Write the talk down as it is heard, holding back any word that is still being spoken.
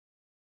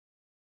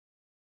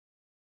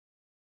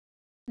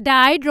The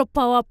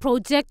hydropower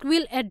project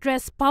will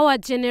address power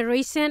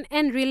generation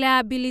and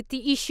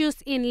reliability issues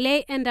in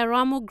Leh and the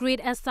Ramu grid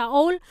as a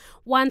whole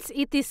once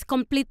it is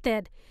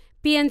completed.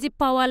 PNG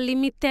Power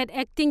Limited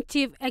Acting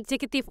Chief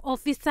Executive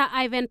Officer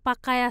Ivan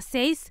Pakaya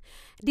says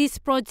this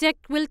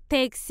project will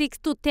take 6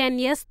 to 10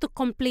 years to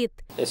complete.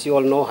 As you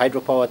all know,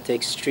 hydropower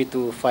takes 3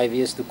 to 5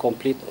 years to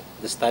complete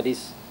the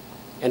studies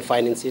and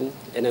financing,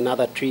 and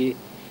another 3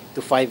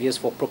 to 5 years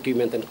for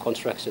procurement and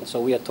construction. So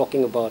we are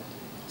talking about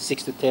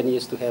 6 to 10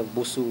 years to have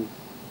Busu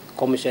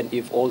commissioned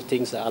if all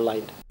things are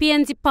aligned.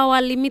 PNG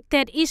Power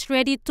Limited is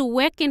ready to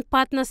work in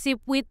partnership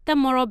with the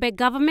Morobe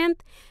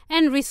government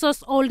and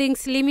Resource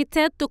Holdings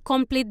Limited to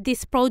complete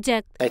this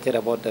project. Excited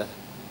about the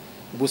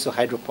Busu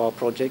Hydropower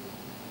project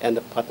and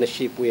the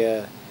partnership we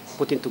are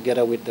putting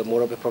together with the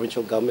Morobe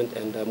provincial government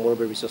and the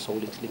Morobe Resource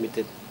Holdings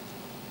Limited.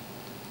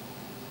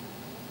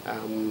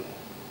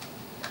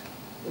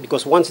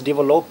 Because once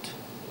developed,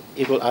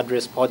 it will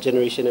address power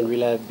generation and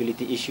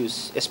reliability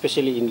issues,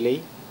 especially in Leh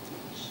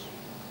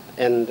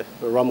and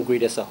Ramu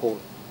grid as a whole.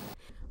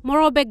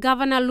 Morobe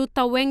Governor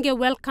Luta Wenge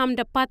welcomed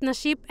the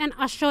partnership and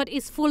assured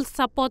his full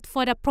support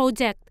for the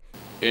project.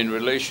 In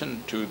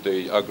relation to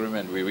the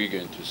agreement we were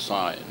going to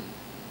sign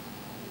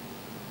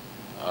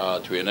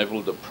to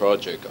enable the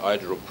project,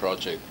 hydro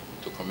project,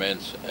 to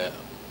commence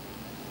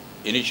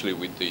initially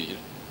with the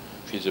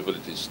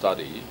feasibility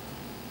study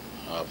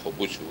for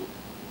Busu,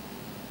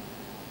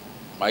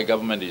 my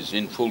government is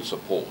in full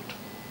support.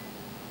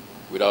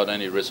 Without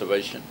any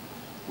reservation,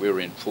 we're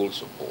in full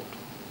support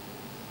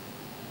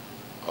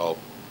of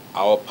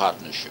our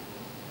partnership.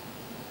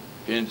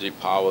 PNG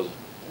Power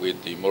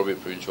with the Morobe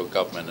provincial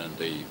government and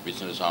the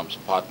business arms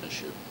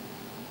partnership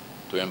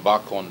to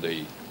embark on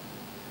the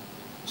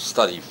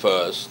study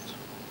first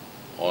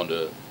on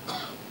the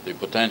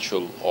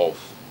potential of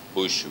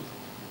Busu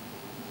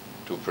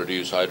to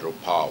produce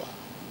hydropower.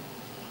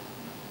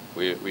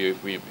 We're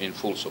in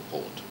full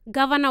support.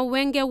 Governor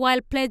Wenge,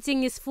 while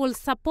pledging his full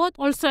support,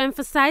 also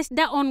emphasized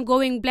the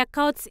ongoing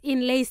blackouts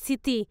in Leh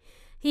City.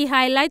 He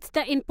highlights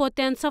the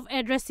importance of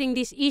addressing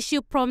this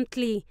issue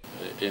promptly.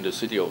 In the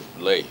city of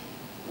Leh,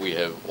 we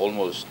have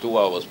almost 2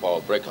 hours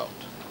power breakout.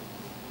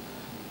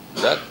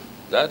 That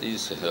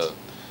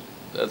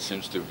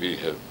seems to be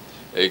an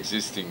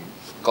existing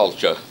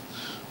culture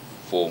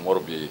for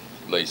Morobe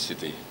Leh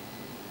City.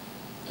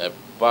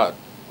 But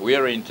we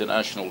are an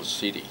international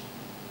city,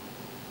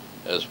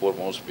 as Port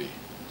Moresby.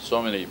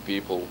 So many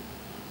people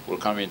will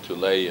come into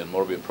Leh and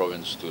Morobe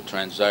province to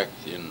transact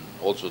in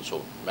all sorts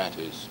of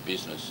matters,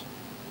 business.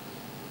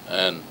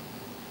 And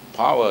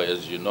power,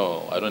 as you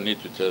know, I don't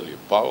need to tell you,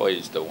 power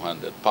is the one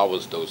that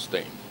powers those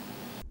things.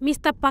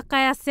 Mr.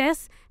 Pakaya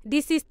says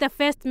this is the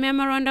first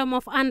memorandum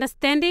of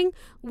understanding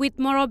with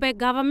Morobe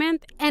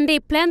government and they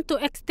plan to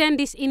extend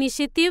this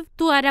initiative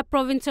to other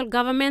provincial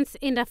governments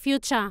in the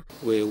future.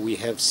 We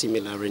have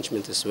similar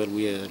arrangements as well.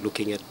 We are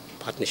looking at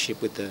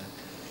partnership with the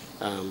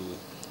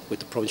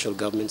provincial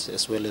governments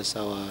as well as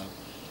our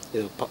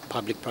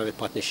public-private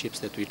partnerships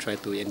that we try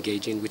to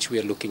engage in, which we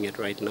are looking at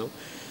right now.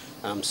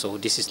 So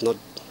this is not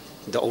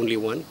the only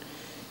one.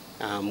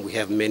 We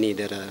have many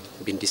that are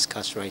being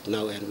discussed right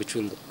now and which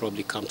will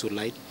probably come to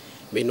light.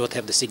 May not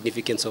have the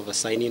significance of a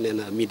signing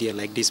in a media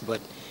like this, but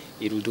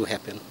it will do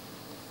happen.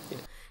 Yeah.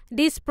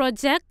 This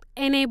project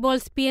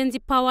enables PNG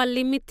Power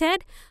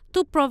Limited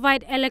to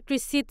provide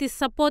electricity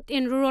support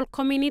in rural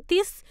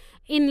communities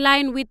in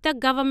line with the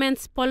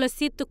government's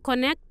policy to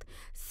connect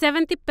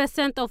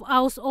 70% of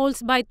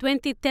households by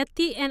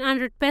 2030 and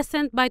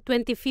 100% by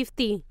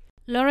 2050.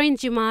 Lauren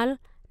Jimal,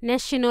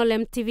 National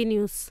EMTV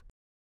News.